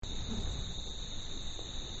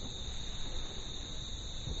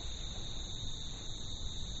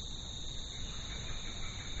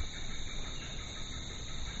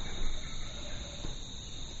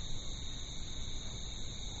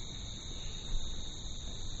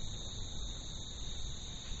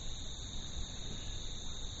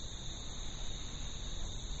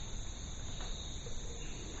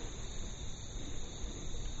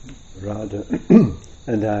Radha,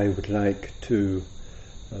 and I would like to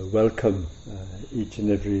welcome each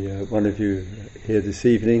and every one of you here this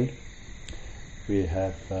evening. We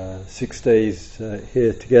have 6 days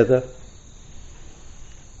here together.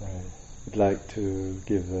 I would like to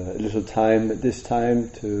give a little time at this time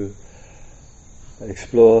to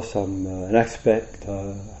explore an aspect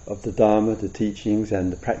of the Dharma, the teachings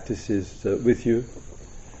and the practices with you.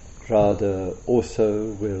 Radha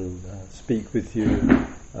also will speak with you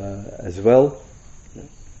as well.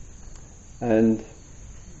 And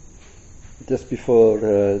just before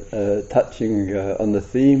touching on the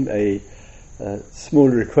theme, a small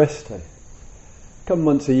request. I come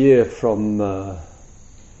once a year from the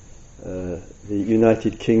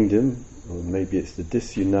United Kingdom, or maybe it's the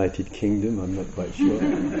disunited kingdom, I'm not quite sure.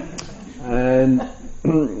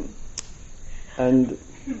 And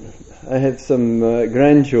I have some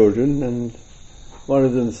grandchildren, and one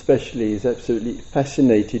of them especially is absolutely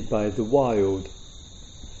fascinated by the wild.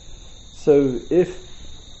 So if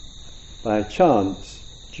by chance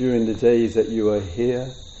during the days that you are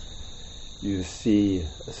here you see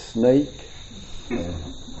a snake, a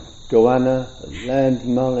goanna, a land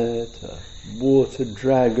mullet, a water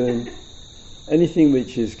dragon, anything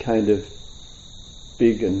which is kind of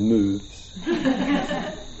big and moves,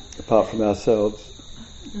 apart from ourselves,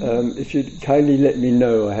 if you'd kindly let me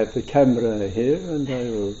know. I have the camera here and I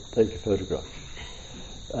will take a photograph.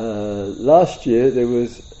 Last year there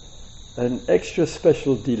was an extra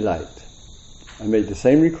special delight. I made the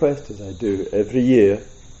same request as I do every year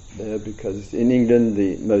there, because in England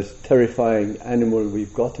the most terrifying animal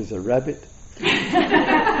we've got is a rabbit.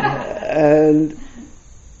 And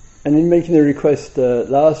in making the request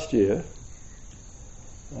last year,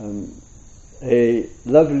 a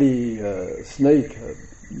lovely snake,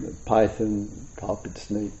 python, carpet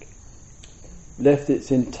snake, left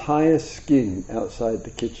its entire skin outside the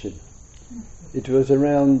kitchen. It was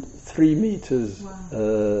around 3 meters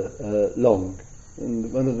long,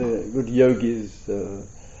 and one of the good yogis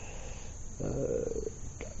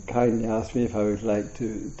kindly asked me if I would like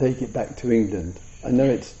to take it back to England. I know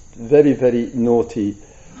it's very, very naughty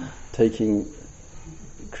taking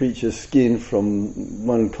creature's skin from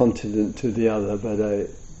one continent to the other, but I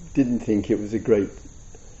didn't think it was a great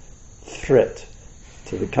threat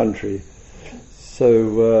to the country.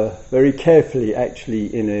 So very carefully, actually,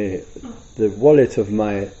 in the wallet of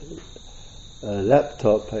my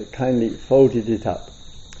laptop, I kindly folded it up,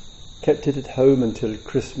 kept it at home until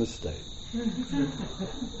Christmas Day.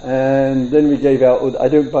 And then we gave out, I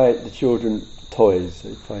don't buy the children toys,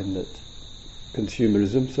 they find that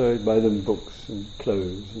consumerism, so I buy them books and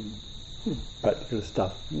clothes and practical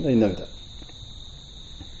stuff, and they know that.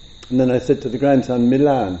 And then I said to the grandson,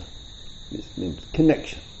 Milan, this means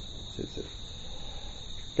connection. So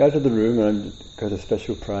go to the room and I've got a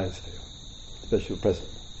special prize for you, special present.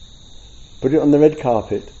 Put it on the red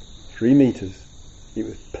carpet, 3 meters. It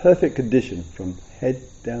was perfect condition from head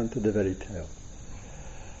down to the very tail.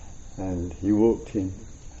 And he walked in.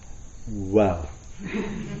 Wow.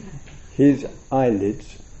 His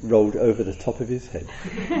eyelids rolled over the top of his head.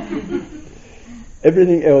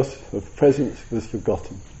 Everything else of presents was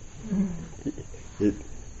forgotten.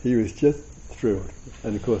 He was just thrilled.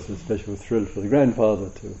 And of course a special thrill for the grandfather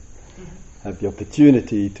to have the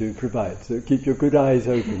opportunity to provide. So keep your good eyes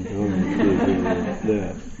open.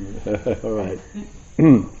 There. All right.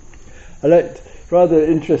 I liked, rather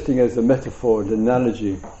interesting as a metaphor and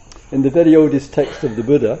analogy, in the very oldest text of the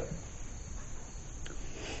Buddha,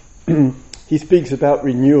 he speaks about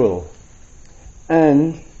renewal.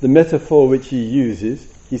 And the metaphor which he uses,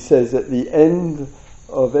 he says at the end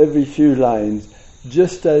of every few lines,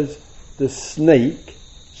 just as the snake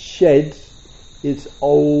sheds its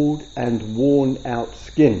old and worn out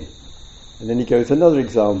skin. And then he goes another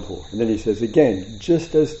example, and then he says again,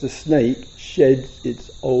 just as the snake sheds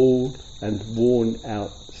its old and worn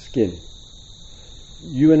out skin.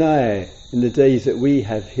 You and I, in the days that we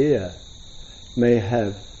have here, may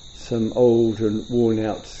have some old and worn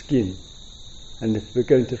out skin. And if we're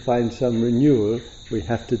going to find some renewal, we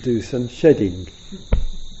have to do some shedding.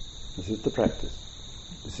 This is the practice.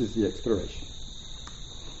 This is the exploration.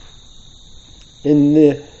 In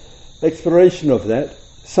the exploration of that,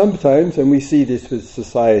 sometimes, and we see this with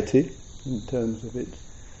society in terms of its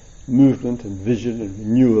movement and vision and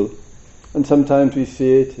renewal, and sometimes we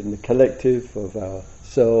see it in the collective of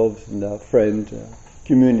ourselves and our friends, our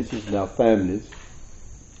communities and our families.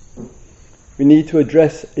 We need to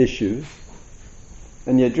address issues,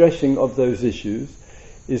 and the addressing of those issues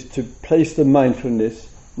is to place the mindfulness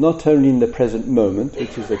not only in the present moment,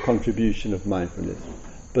 which is a contribution of mindfulness,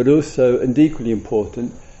 but also, and equally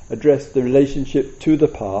important, address the relationship to the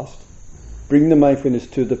past bring the mindfulness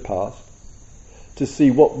to the past, to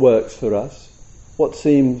see what works for us, what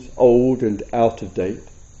seems old and out of date,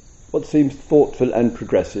 what seems thoughtful and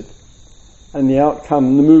progressive. And the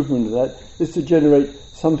outcome, the movement of that, is to generate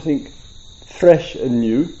something fresh and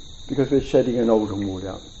new, because we're shedding an old and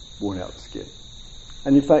worn out skin.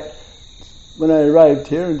 And in fact, when I arrived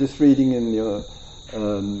here and just reading in your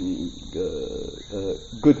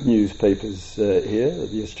good newspapers here,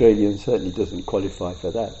 the Australian certainly doesn't qualify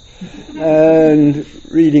for that, and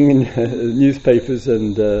reading in newspapers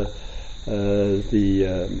and the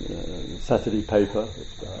Saturday paper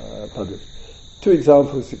published, two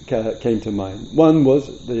examples that came to mind. One was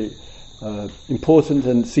the important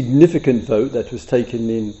and significant vote that was taken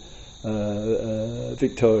in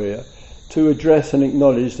Victoria to address and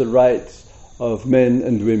acknowledge the rights of men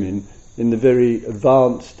and women in the very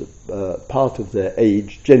advanced part of their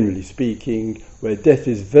age, generally speaking, where death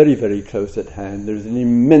is very, very close at hand. There is an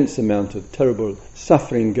immense amount of terrible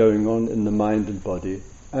suffering going on in the mind and body.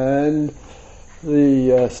 And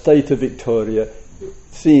the state of Victoria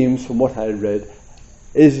seems, from what I read,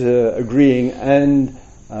 is agreeing and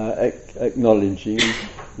acknowledging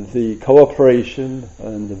the cooperation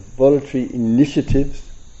and the voluntary initiatives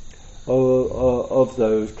of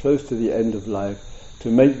those close to the end of life to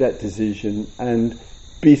make that decision and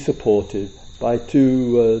be supported by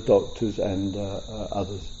two doctors and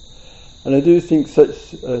others. And I do think such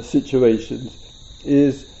situations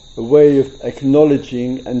is a way of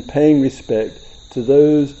acknowledging and paying respect to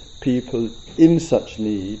those people in such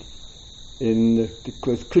need in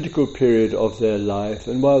the critical period of their life,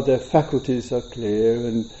 and while their faculties are clear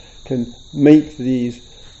and can make these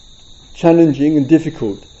challenging and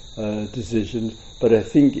difficult decisions, but I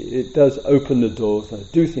think it does open the doors. I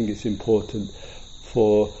do think it's important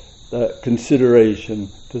for consideration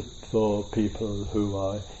for people who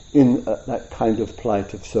are in that kind of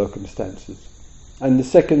plight of circumstances. And the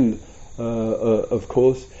second, of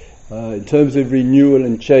course, in terms of renewal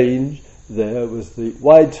and change, there was the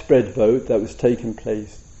widespread vote that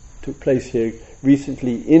took place here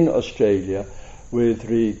recently in Australia with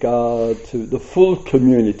regard to the full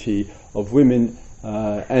community of women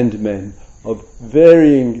and men of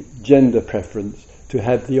varying gender preference to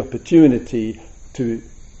have the opportunity to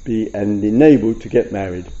be and enabled to get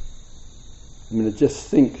married. I mean, I just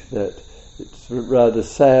think that it's rather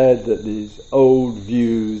sad that these old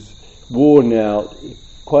views, worn out,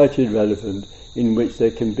 quite irrelevant, in which there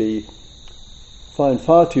can find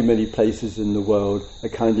far too many places in the world a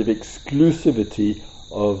kind of exclusivity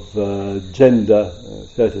of gender,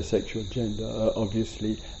 heterosexual gender,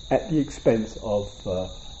 obviously, at the expense of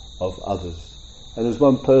others. And as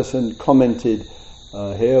one person commented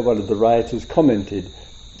here, one of the writers commented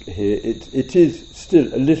here, it is still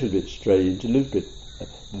a little bit strange, a little bit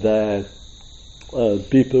that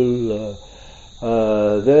people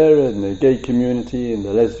there in the gay community, in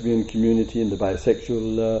the lesbian community, in the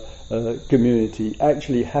bisexual community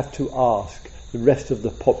actually have to ask the rest of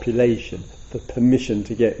the population for permission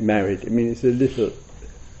to get married. I mean, it's a little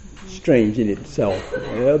strange in itself,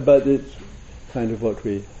 but it's kind of what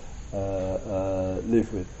we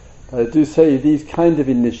live with. I do say these kind of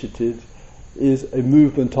initiatives is a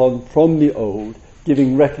movement on from the old,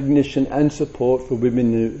 giving recognition and support for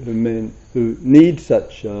women and men who need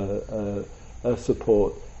such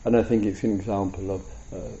support, and I think it's an example of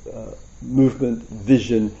movement,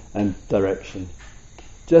 vision and direction.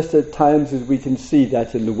 Just at times as we can see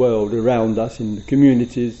that in the world around us, in the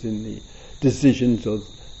communities, in the decisions of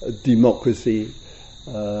democracy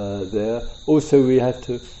there, also we have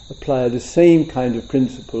to apply the same kind of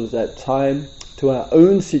principles at time to our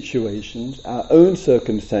own situations, our own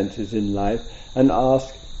circumstances in life, and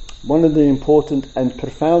ask one of the important and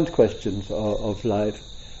profound questions of life: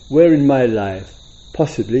 where in my life,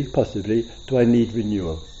 possibly, do I need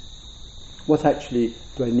renewal? What actually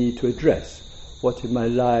do I need to address? What in my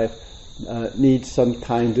life needs some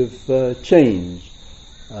kind of change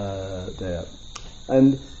there?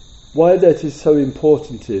 And why that is so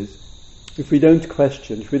important is, if we don't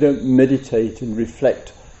question, if we don't meditate and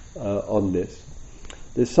reflect on this,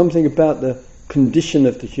 there's something about the condition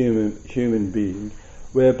of the human being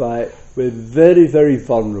whereby we're very, very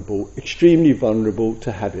vulnerable, extremely vulnerable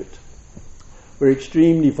to habit. We're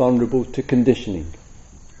extremely vulnerable to conditioning.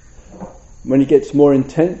 When it gets more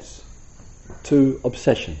intense, to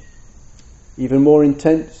obsession. Even more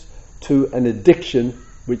intense, to an addiction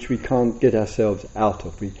which we can't get ourselves out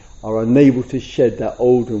of. We are unable to shed that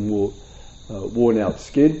old and worn out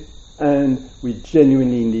skin, and we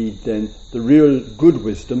genuinely need then the real good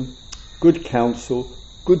wisdom, good counsel,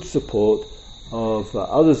 good support of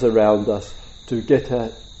others around us to get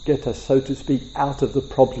get us, so to speak, out of the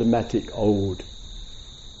problematic old,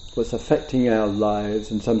 what's affecting our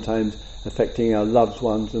lives and sometimes affecting our loved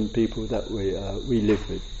ones and people that we live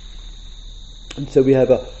with. And so we have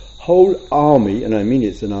a whole army, and I mean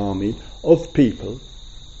it's an army, of people,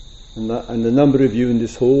 and the number of you in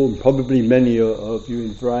this hall, and probably many of you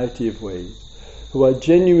in a variety of ways, who are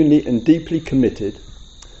genuinely and deeply committed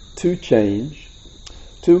to change,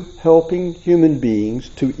 to helping human beings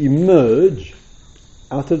to emerge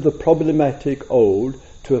out of the problematic old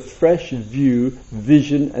to a fresh view,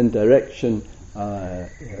 vision and direction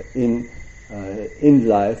in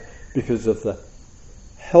life, because of the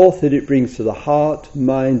health that it brings to the heart,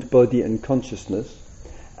 mind, body and consciousness.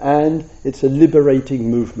 And it's a liberating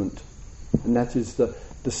movement, and that is the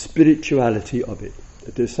spirituality of it.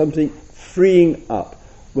 That there's something freeing up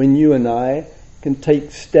when you and I can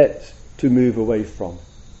take steps to move away from.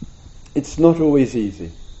 It's not always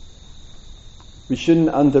easy. We shouldn't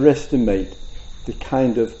underestimate the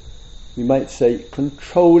kind of, we might say,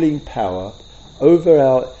 controlling power over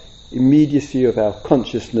our immediacy of our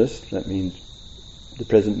consciousness, that means the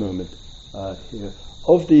present moment here,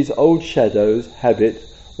 of these old shadows, habit,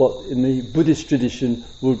 what in the Buddhist tradition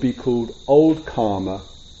would be called old karma,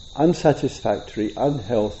 unsatisfactory,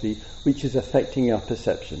 unhealthy, which is affecting our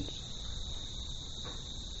perceptions.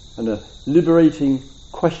 And a liberating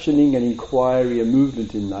questioning and inquiry and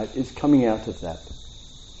movement in life is coming out of that.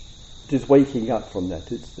 It is waking up from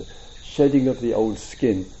that. It's the shedding of the old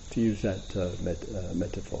skin, to use that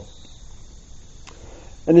metaphor.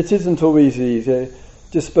 And it isn't always easy.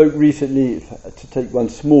 Just spoke recently, to take one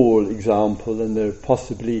small example, and there are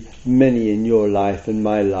possibly many in your life and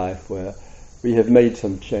my life where we have made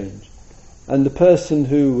some change. And the person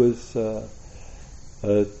who was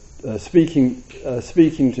speaking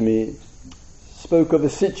to me spoke of a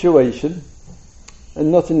situation,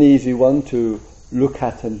 and not an easy one to look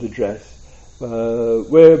at and address,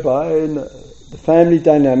 whereby in the family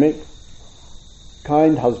dynamic,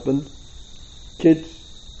 kind husband, kids,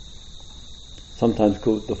 sometimes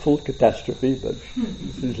called the full catastrophe, but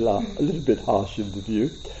this is a little bit harsh in the view.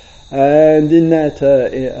 And in that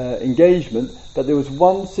engagement, but there was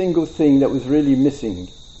one single thing that was really missing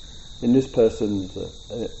in this person's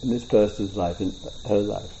life, in her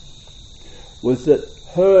life, was that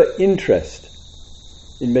her interest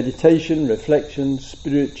in meditation, reflection,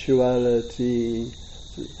 spirituality,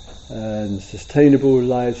 and sustainable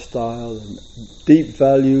lifestyle, and deep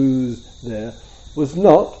values there, was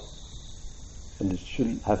not, and it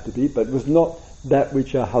shouldn't have to be, but was not that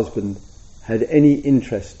which her husband had any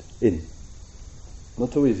interest in.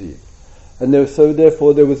 Not always easy. And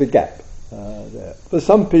therefore there was a gap there. For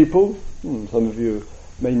some people, some of you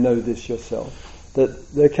may know this yourself,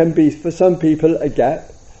 that there can be, for some people, a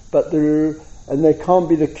gap, but there can't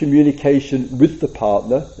be the communication with the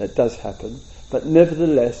partner. That does happen. But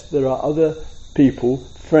nevertheless, there are other people,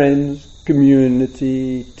 friends,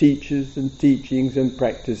 community, teachers and teachings and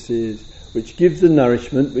practices which give the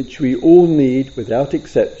nourishment which we all need without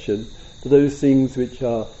exception for those things which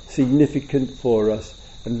are significant for us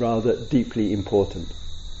and rather deeply important.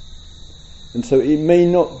 And so it may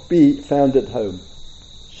not be found at home.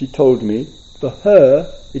 She told me, for her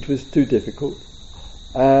it was too difficult,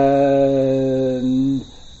 and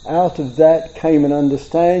out of that came an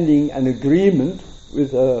understanding and agreement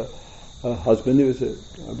with her husband. It was,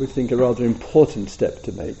 I would think, a rather important step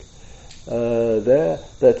to make there,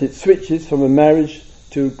 that it switches from a marriage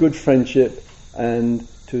to good friendship and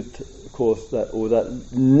to of course that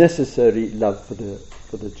necessary love for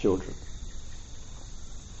the children.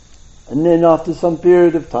 And then after some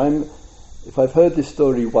period of time, if I've heard this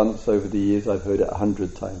story once over the years, I've heard it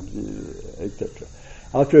 100 times, etc.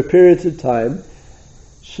 After a period of time,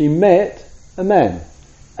 she met a man,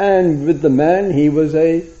 and with the man he was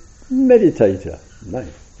a meditator.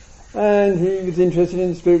 Nice. And he was interested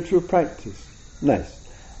in spiritual practice. Nice.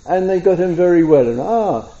 And they got on very well, and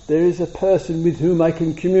there is a person with whom I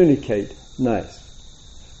can communicate. Nice.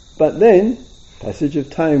 But then, passage of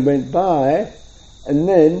time went by, and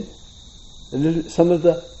then some of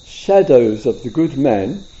the shadows of the good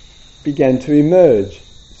man began to emerge.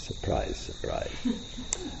 Surprise, surprise.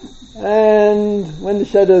 And when the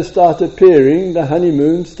shadows start appearing, the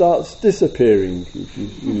honeymoon starts disappearing.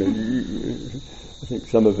 I think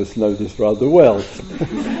some of us know this rather well.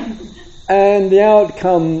 And the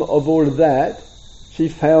outcome of all of that, she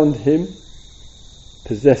found him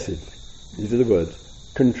possessive. These are the words.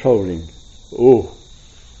 Controlling. Oh.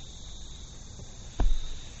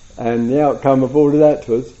 And the outcome of all of that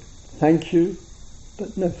was, thank you,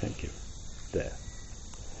 but no thank you. There.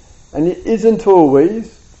 And it isn't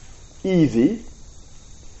always easy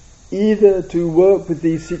either to work with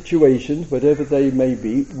these situations, whatever they may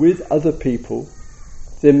be, with other people.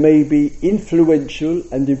 There may be influential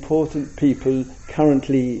and important people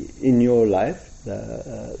currently in your life.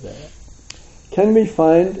 There. Can we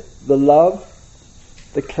find the love,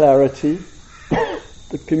 the clarity,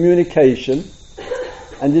 the communication,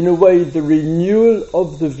 and in a way the renewal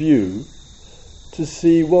of the view to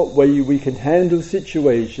see what way we can handle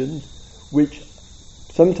situations which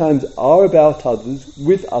sometimes are about others,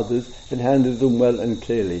 with others, and handle them well and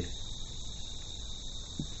clearly?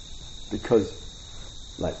 Because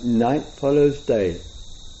like night follows day,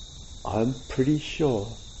 I'm pretty sure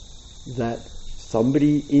that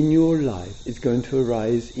somebody in your life is going to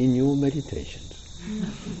arise in your meditations.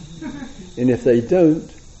 And if they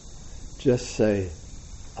don't, just say,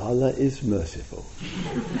 Allah is merciful.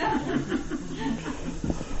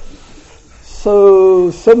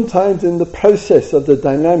 So sometimes in the process of the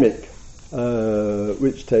dynamic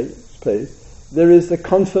which takes place, there is the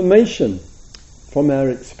confirmation from our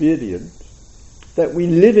experience that we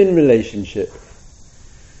live in relationship.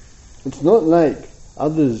 It's not like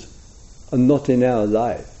others are not in our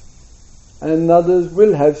life, and others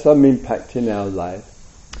will have some impact in our life.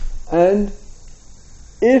 And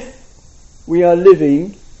if we are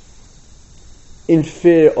living in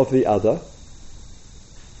fear of the other,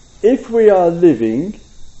 if we are living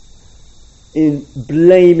in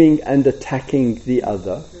blaming and attacking the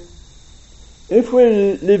other, if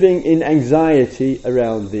we're living in anxiety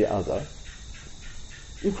around the other,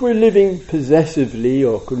 if we're living possessively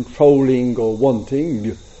or controlling or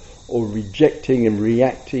wanting or rejecting and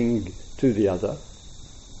reacting to the other,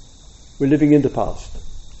 we're living in the past.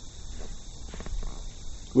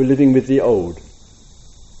 We're living with the old.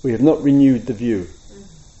 We have not renewed the view.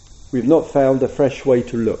 We've not found a fresh way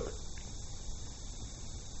to look.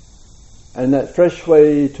 And that fresh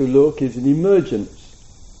way to look is an emergence.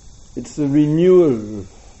 It's the renewal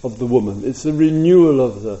of the woman. It's the renewal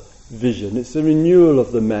of the vision. It's the renewal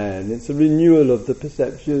of the man. It's the renewal of the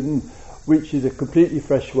perception, which is a completely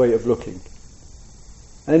fresh way of looking.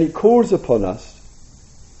 And it calls upon us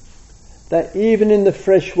that even in the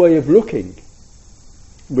fresh way of looking,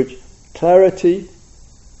 which clarity,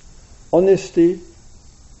 honesty,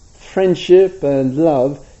 friendship and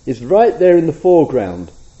love is right there in the foreground,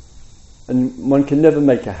 and one can never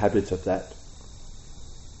make a habit of that.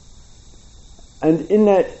 And in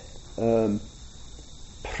that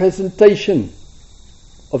presentation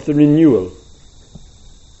of the renewal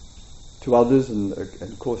to others, and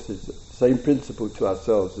of course it's the same principle to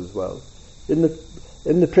ourselves as well, in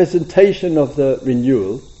the presentation of the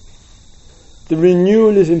renewal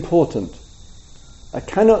is important. I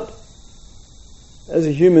cannot, as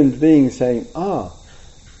a human being, saying,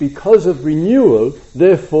 because of renewal,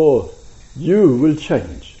 therefore you will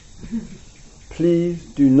change. Please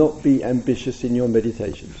do not be ambitious in your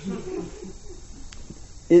meditations.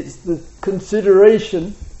 It's the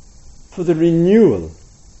consideration for the renewal.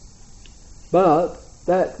 But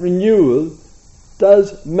that renewal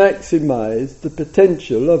does maximize the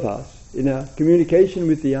potential of us in our communication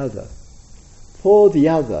with the other, for the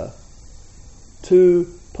other to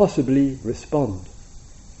possibly respond.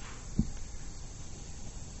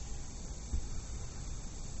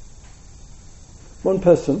 One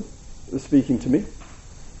person was speaking to me.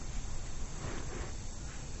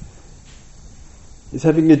 Is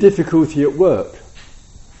having a difficulty at work.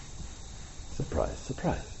 Surprise,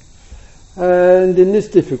 surprise. And in this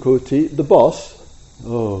difficulty, the boss,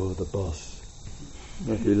 my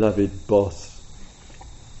beloved boss,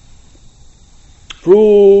 for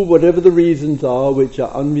all whatever the reasons are which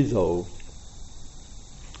are unresolved,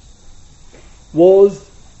 was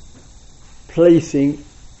placing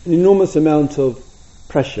an enormous amount of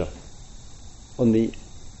pressure on the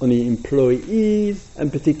employees,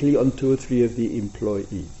 and particularly on 2 or 3 of the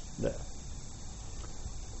employees there.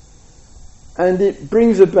 And it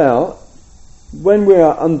brings about, when we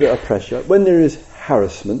are under a pressure, when there is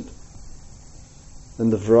harassment,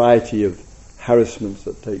 and the variety of harassments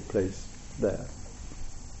that take place there,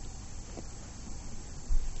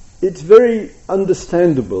 it's very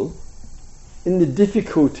understandable in the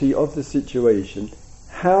difficulty of the situation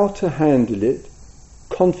how to handle it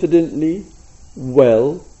confidently,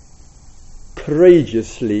 well,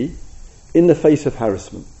 courageously, in the face of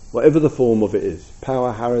harassment, whatever the form of it is,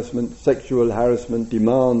 power harassment, sexual harassment,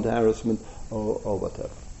 demand harassment, or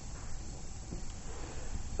whatever.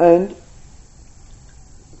 And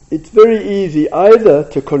it's very easy either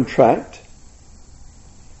to contract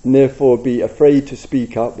and therefore be afraid to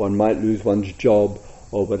speak up, one might lose one's job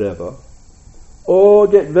or whatever, or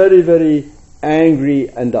get very, very angry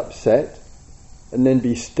and upset and then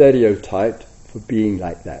be stereotyped for being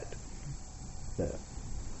like that.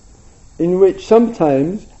 in which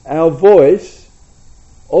sometimes our voice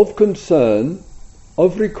of concern,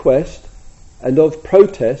 of request and of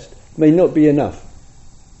protest may not be enough.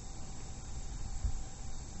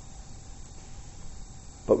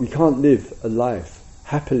 But we can't live a life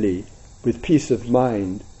happily with peace of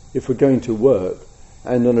mind if we're going to work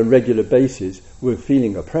and on a regular basis we're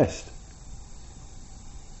feeling oppressed.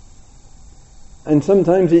 And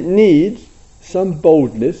sometimes it needs some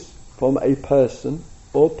boldness from a person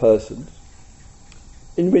or persons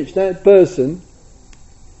in which that person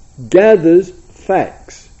gathers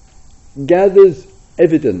facts, gathers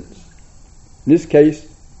evidence. In this case,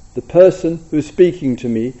 the person who's speaking to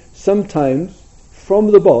me sometimes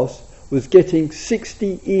from the boss was getting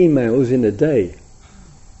 60 emails in a day.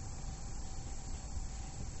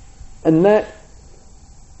 And that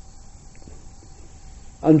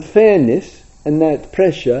unfairness and that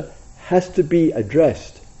pressure has to be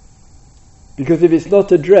addressed. Because if it's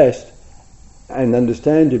not addressed, and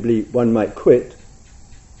understandably one might quit,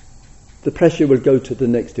 the pressure will go to the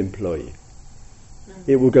next employee.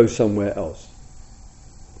 It will go somewhere else.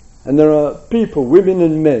 And there are people, women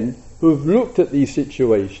and men, who have looked at these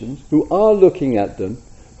situations, who are looking at them,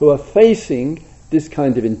 who are facing this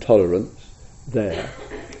kind of intolerance there,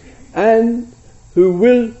 and who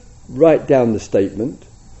will write down the statement,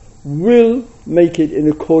 will make it in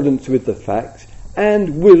accordance with the facts,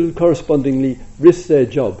 and will correspondingly risk their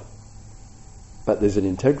job. But there's an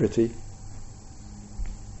integrity,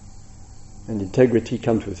 and integrity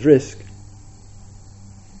comes with risk.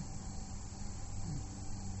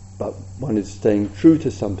 But one is staying true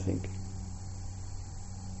to something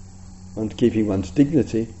and keeping one's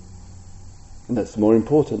dignity, and that's more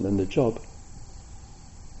important than the job.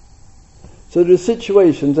 So there are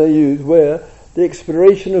situations I use where the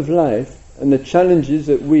exploration of life and the challenges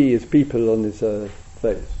that we as people on this earth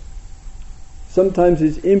face sometimes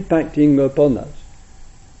is impacting upon us,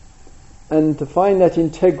 and to find that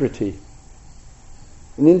integrity,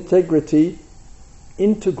 an integrity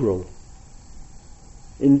integral.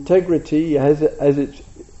 Integrity has as its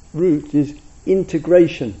root is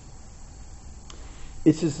integration.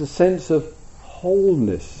 It is the sense of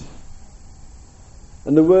wholeness.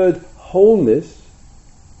 And the word wholeness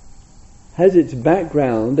has its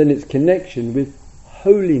background and its connection with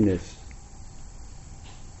holiness.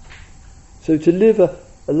 So to live a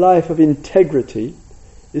life of integrity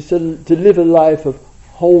is to live a life of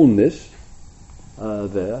wholeness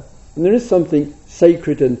there. And there is something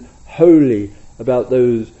sacred and holy about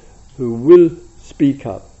those who will speak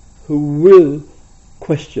up, who will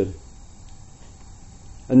question,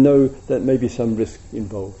 and know that may be some risk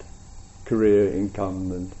involved, career,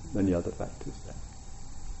 income, and many other factors there.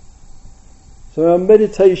 So our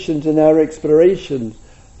meditations and our explorations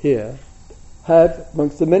here have,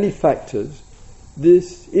 amongst the many factors,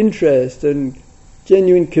 this interest and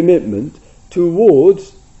genuine commitment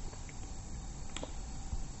towards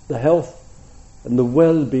the health and the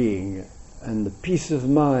well-being and the peace of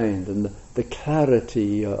mind and the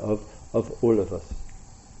clarity of all of us.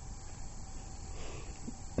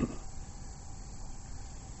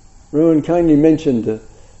 Rowan kindly mentioned a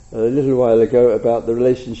little while ago about the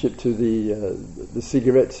relationship to the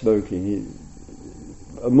cigarette smoking.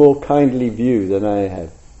 A more kindly view than I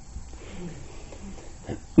have.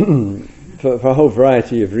 For a whole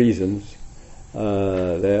variety of reasons.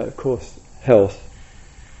 There, of course, health,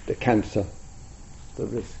 the cancer, the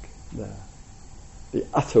risk there. The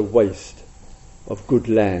utter waste of good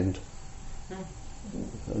land,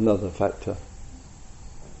 another factor.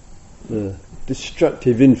 The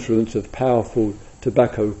destructive influence of powerful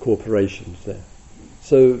tobacco corporations there.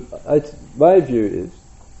 So my view is,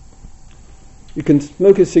 you can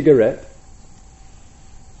smoke a cigarette,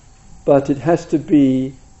 but it has to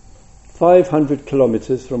be 500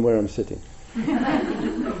 kilometers from where I'm sitting.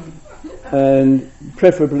 And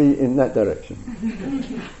preferably in that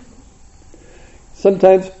direction.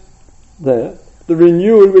 Sometimes the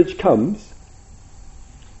renewal which comes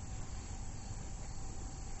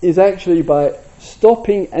is actually by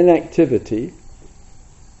stopping an activity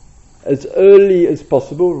as early as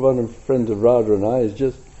possible. One of the friends of Radha and I has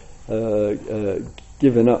just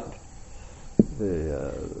given up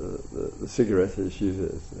the cigarette, as used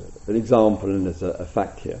as an example and as a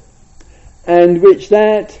fact here, and which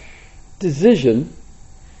that decision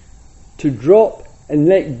to drop and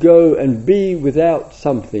let go and be without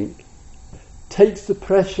something takes the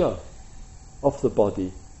pressure off the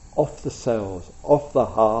body, off the cells, off the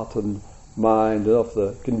heart and mind, and off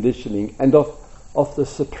the conditioning, and off the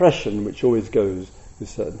suppression which always goes with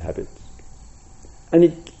certain habits. And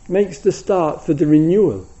it makes the start for the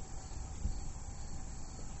renewal.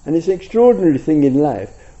 And it's an extraordinary thing in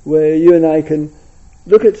life where you and I can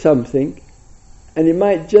look at something and it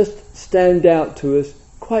might just stand out to us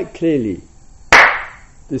quite clearly.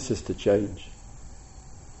 This has to change.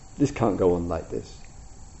 This can't go on like this.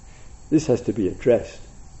 This has to be addressed.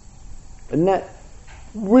 And that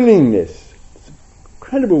willingness,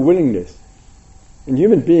 incredible willingness, in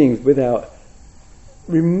human beings with our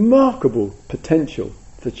remarkable potential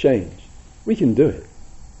for change, we can do it.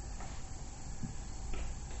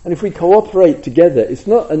 And if we cooperate together, it's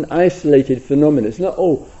not an isolated phenomenon. It's not,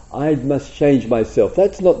 oh, I must change myself.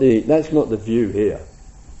 That's not the view here.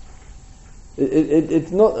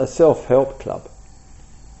 It's not a self-help club.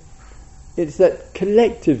 It's that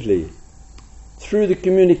collectively, through the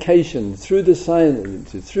communication, through the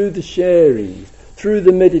silences, through the sharings, through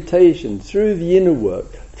the meditation, through the inner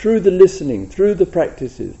work, through the listening, through the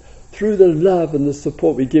practices, through the love and the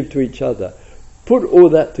support we give to each other, put all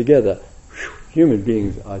that together, human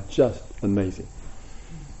beings are just amazing.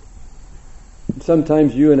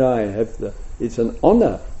 Sometimes you and I have it's an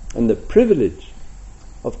honor and the privilege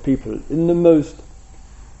of people in the most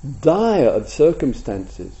dire of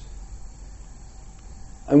circumstances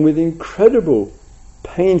and with incredible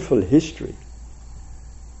painful history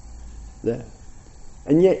there.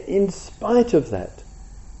 And yet in spite of that,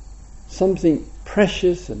 something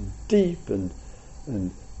precious and deep and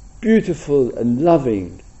beautiful and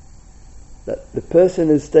loving, that the person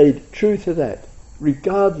has stayed true to that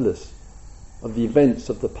regardless of the events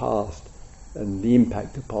of the past and the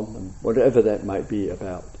impact upon them, whatever that might be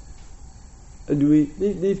about. And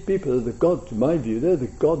these people are the gods, in my view, they're the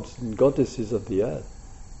gods and goddesses of the earth.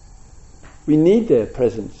 We need their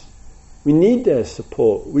presence. We need their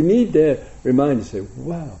support. We need their reminder to say,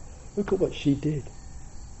 wow, look at what she did.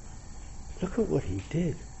 Look at what he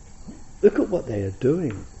did. Look at what they are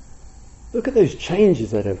doing. Look at those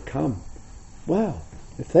changes that have come. Wow,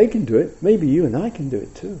 if they can do it, maybe you and I can do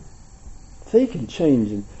it too. If they can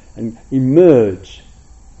change and emerge,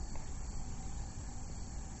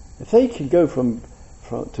 if they can go from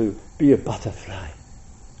to be a butterfly,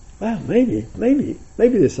 well, maybe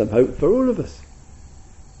there's some hope for all of us.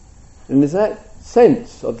 And there's that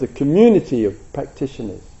sense of the community of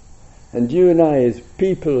practitioners, and you and I as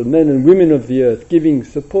people, men and women of the earth, giving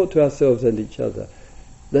support to ourselves and each other.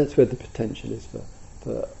 That's where the potential is for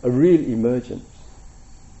a real emergence.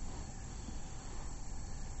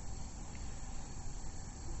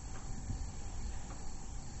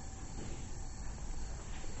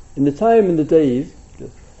 In the time and the days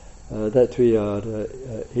that we are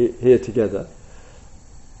here together,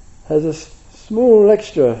 has a small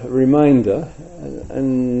extra reminder,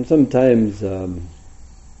 and sometimes the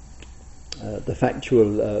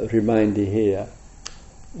factual reminder here,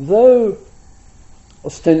 though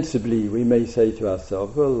ostensibly we may say to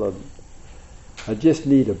ourselves, well, I just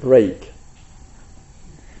need a break,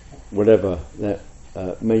 whatever that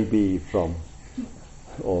may be from,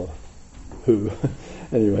 or who,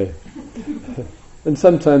 anyway. And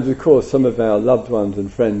sometimes, of course, some of our loved ones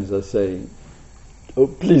and friends are saying, oh,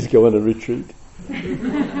 please go on a retreat.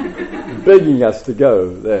 Begging us to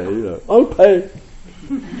go there, I'll pay.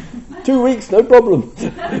 2 weeks, no problem.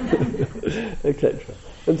 Etc.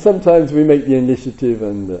 And sometimes we make the initiative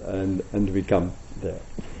and we come there.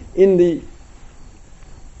 In the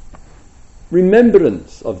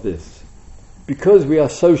remembrance of this, because we are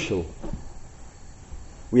social,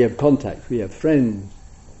 we have contact, we have friends,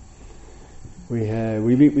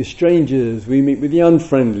 we meet with strangers, we meet with the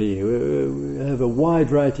unfriendly, we have a wide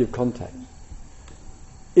variety of contacts.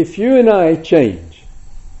 If you and I change,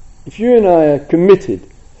 if you and I are committed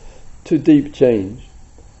to deep change,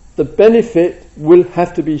 the benefit will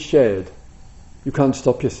have to be shared. You can't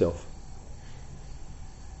stop yourself.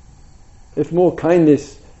 If more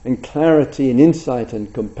kindness and clarity and insight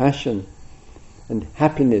and compassion and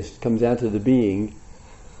happiness comes out of the being,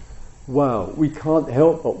 wow, we can't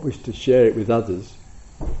help but wish to share it with others.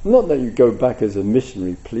 Not that you go back as a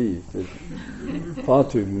missionary, please. There's far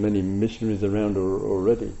too many missionaries around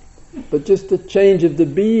already. But just the change of the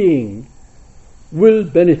being will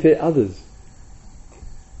benefit others.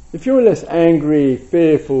 If you're less angry,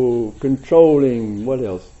 fearful, controlling, what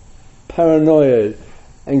else? Paranoia,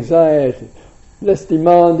 anxiety, less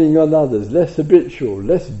demanding on others, less habitual,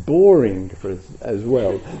 less boring as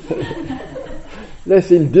well,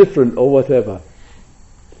 less indifferent or whatever.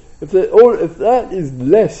 If that is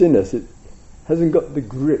less in us, it hasn't got the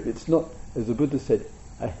grip. It's not, as the Buddha said,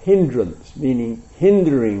 a hindrance, meaning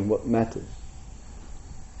hindering what matters.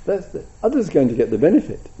 Others are going to get the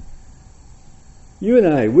benefit. You and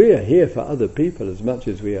I, we are here for other people as much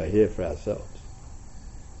as we are here for ourselves.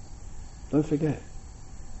 Don't forget.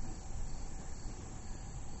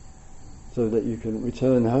 so that you can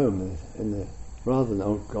return home rather than,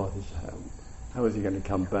 oh God, how is he going to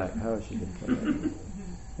come back? How is she going to come back?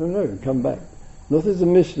 No, come back. Not as a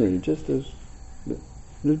missionary, just as a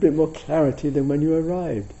little bit more clarity than when you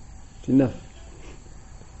arrived. It's enough.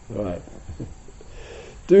 All right.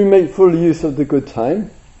 Do make full use of the good time,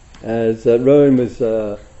 as Rowan was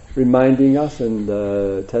reminding us and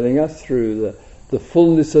telling us through the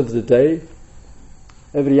fullness of the day.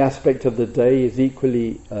 Every aspect of the day is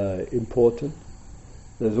equally important.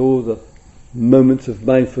 There's all the moments of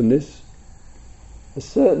mindfulness. A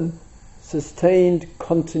certain sustained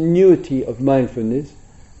continuity of mindfulness.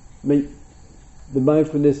 The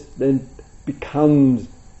mindfulness then becomes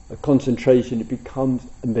a concentration, it becomes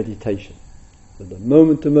a meditation. So the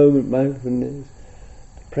moment-to-moment mindfulness,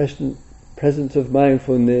 the presence of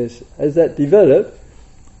mindfulness, as that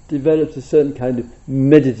develops a certain kind of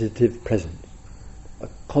meditative presence. A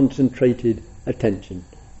concentrated attention,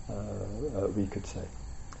 we could say.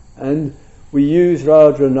 And we use,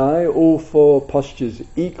 Radha and I, all four postures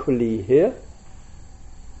equally here.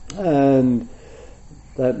 And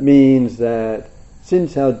that means that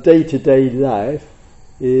since our day-to-day life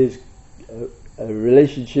is a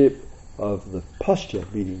relationship of the posture,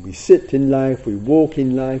 meaning we sit in life, we walk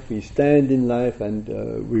in life, we stand in life, and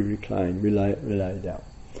we recline, we lie down.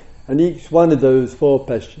 And each one of those four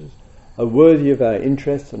postures are worthy of our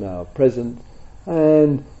interest and our presence,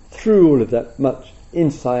 and through all of that much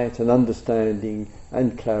insight and understanding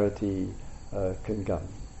and clarity can come.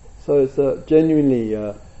 So it's genuinely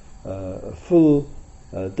a full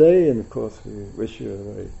day, and of course we wish you a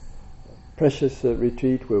very precious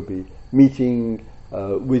retreat. We'll be meeting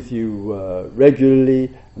with you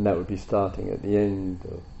regularly, and that will be starting at the end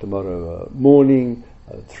of tomorrow morning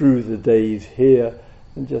through the days here.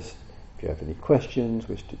 And just if you have any questions,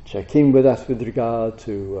 wish to check in with us with regard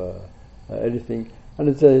to anything, and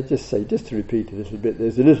as I just to repeat a little bit,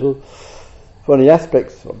 there's a little funny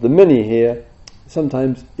aspects of the many here.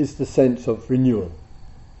 Sometimes is the sense of renewal,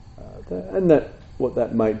 and that what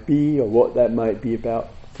that might be or what that might be about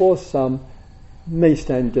for some may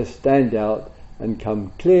stand out and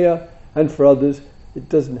come clear, and for others it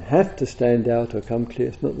doesn't have to stand out or come clear.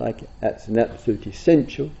 It's not like that's an absolute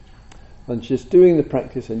essential. And just doing the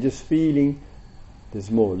practice and just feeling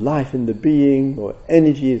there's more life in the being, more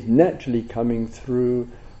energy is naturally coming through,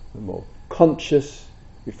 we're more conscious,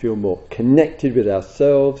 we feel more connected with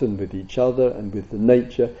ourselves and with each other and with the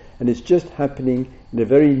nature, and it's just happening in a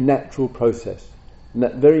very natural process. And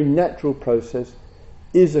that very natural process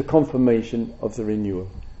is a confirmation of the renewal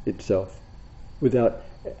itself, without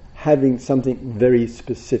having something very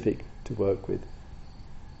specific to work with.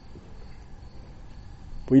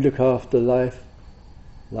 We look after life,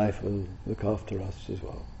 life will look after us as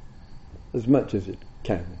well, as much as it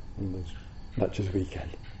can and as much as we can.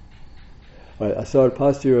 All right, so I'll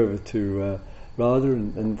pass you over to Radha,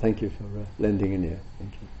 and thank you for lending an ear.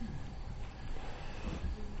 Thank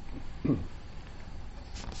you.